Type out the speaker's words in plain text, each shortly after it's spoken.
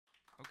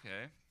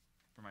Okay,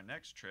 for my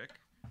next trick,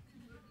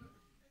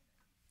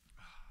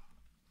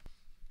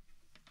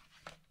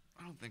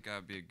 I don't think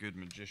I'd be a good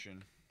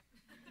magician.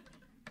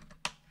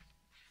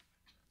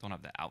 Don't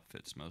have the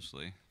outfits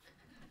mostly.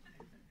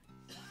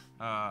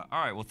 All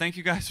right, well, thank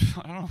you guys.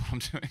 I don't know what I'm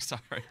doing,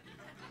 sorry.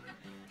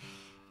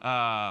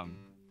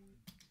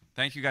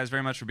 Thank you guys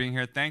very much for being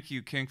here. Thank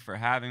you, Kink, for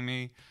having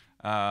me.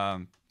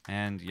 And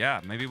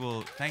yeah, maybe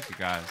we'll, thank you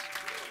guys.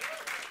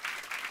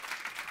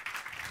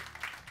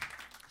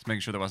 Just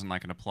making sure there wasn't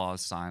like an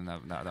applause sign.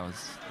 That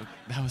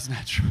was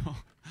natural.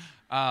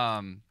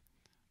 All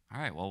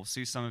right, well, we'll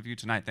see some of you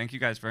tonight. Thank you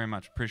guys very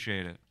much.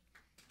 Appreciate it.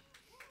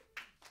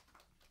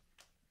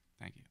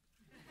 Thank you.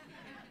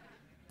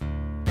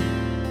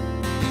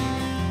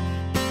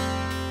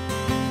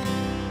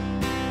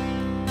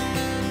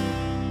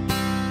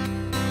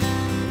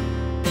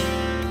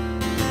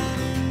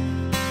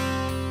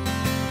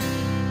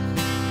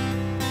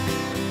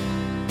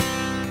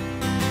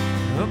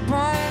 Up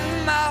on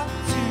the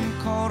mountain,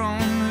 caught on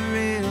the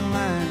rail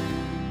line.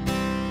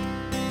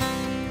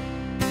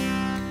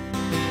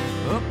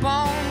 Up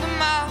on the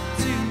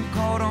mountain,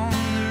 caught on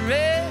the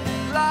red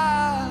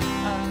line.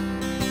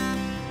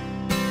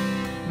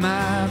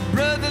 My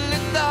brother,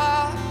 let the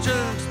hard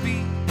drugs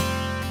be.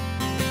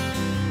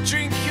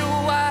 Drink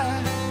your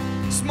wine,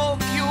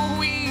 smoke your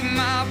weed.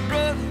 My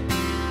brother,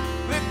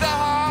 let the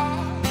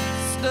hard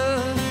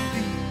stuff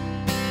be.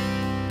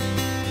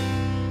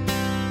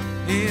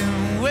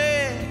 And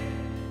where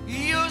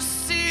your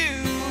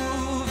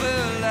silver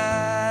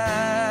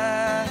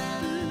light,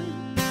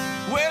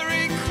 wear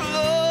it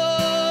close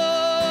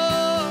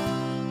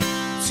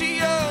to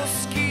your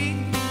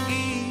skin.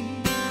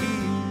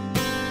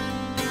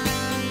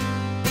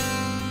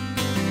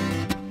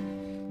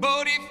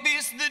 But if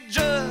it's the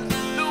drugs,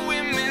 the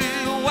women,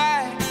 the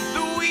wine,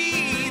 the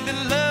weed, the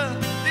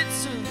love that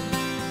took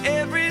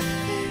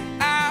everything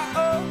I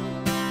owe,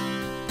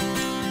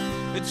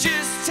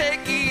 just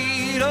take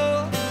it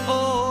all.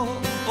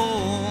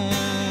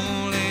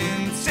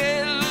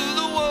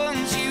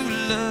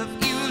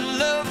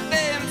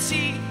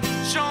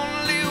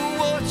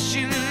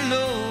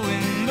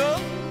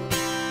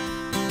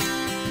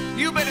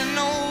 You better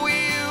know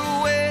you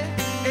well.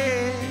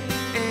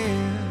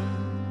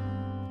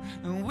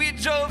 And we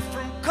drove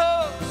from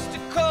coast to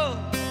coast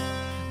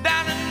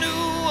down to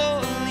New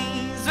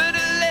Orleans where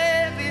the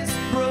levees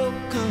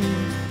broke up.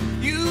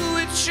 You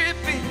were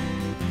tripping,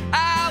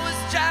 I was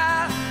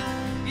driving.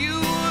 You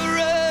were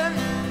running,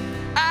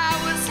 I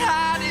was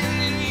hiding.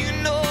 And you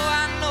know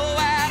I know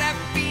how that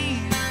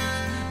feels.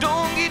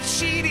 Don't get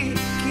cheated,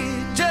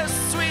 kid, just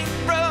swing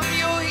from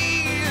your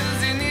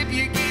heels. And if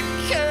you get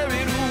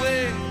carried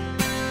away,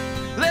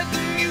 let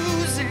the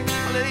music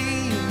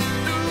play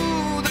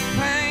through the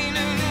pain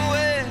and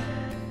wear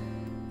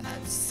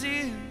that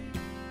silver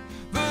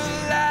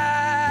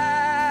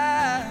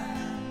light.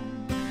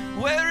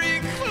 Wear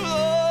it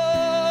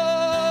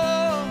close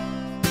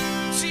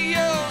to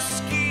your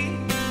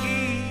skin.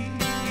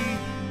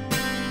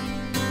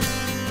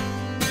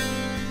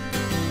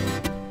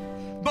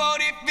 But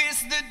if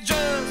it's the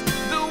drugs,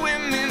 the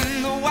women,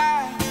 the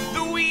wine,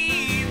 the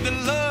weed, the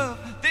love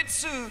that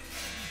took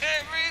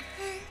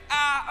everything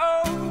I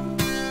owe,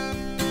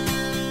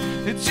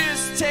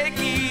 just take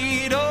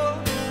it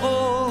all,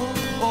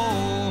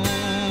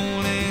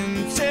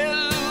 and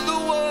tell the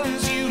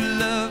ones you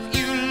love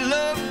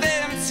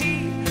them,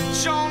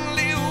 teach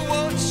only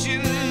what you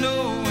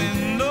know,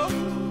 and know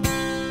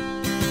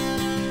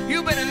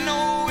you better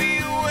know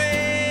your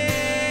way.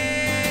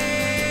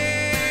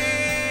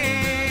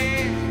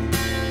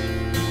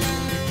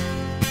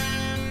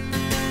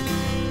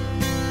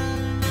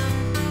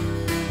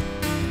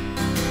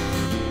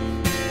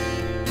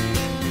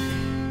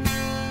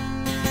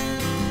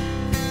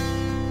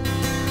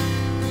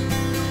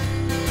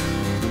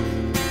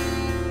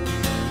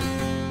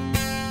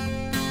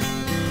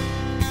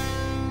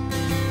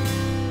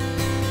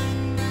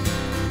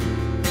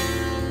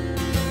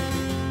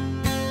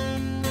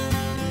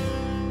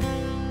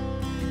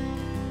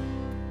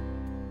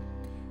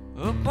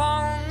 Up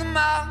on the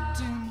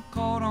mountain,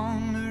 caught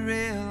on the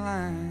rail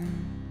line.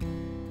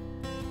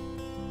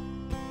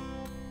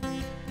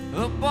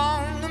 Up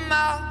on the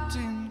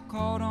mountain,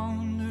 caught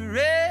on the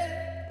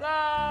red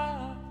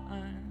line.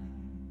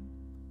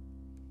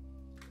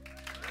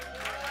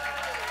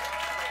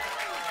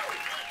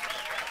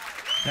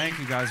 Thank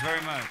you guys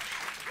very much.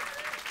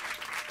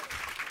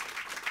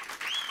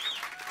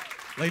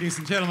 Ladies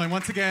and gentlemen,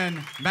 once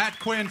again, Matt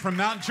Quinn from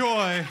Mount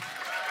Joy.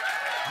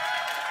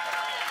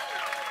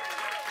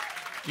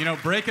 You know,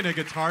 breaking a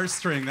guitar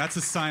string, that's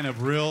a sign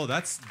of real,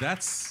 that's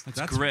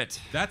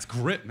grit. That's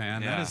grit,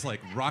 man. Yeah. That is like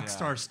rock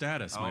star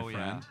status, my friend.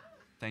 Yeah.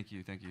 Thank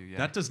you, yeah.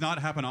 That does not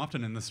happen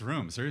often in this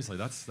room. Seriously,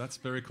 that's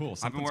very cool.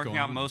 I've been working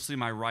out mostly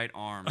my right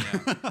arm,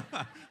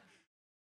 yeah.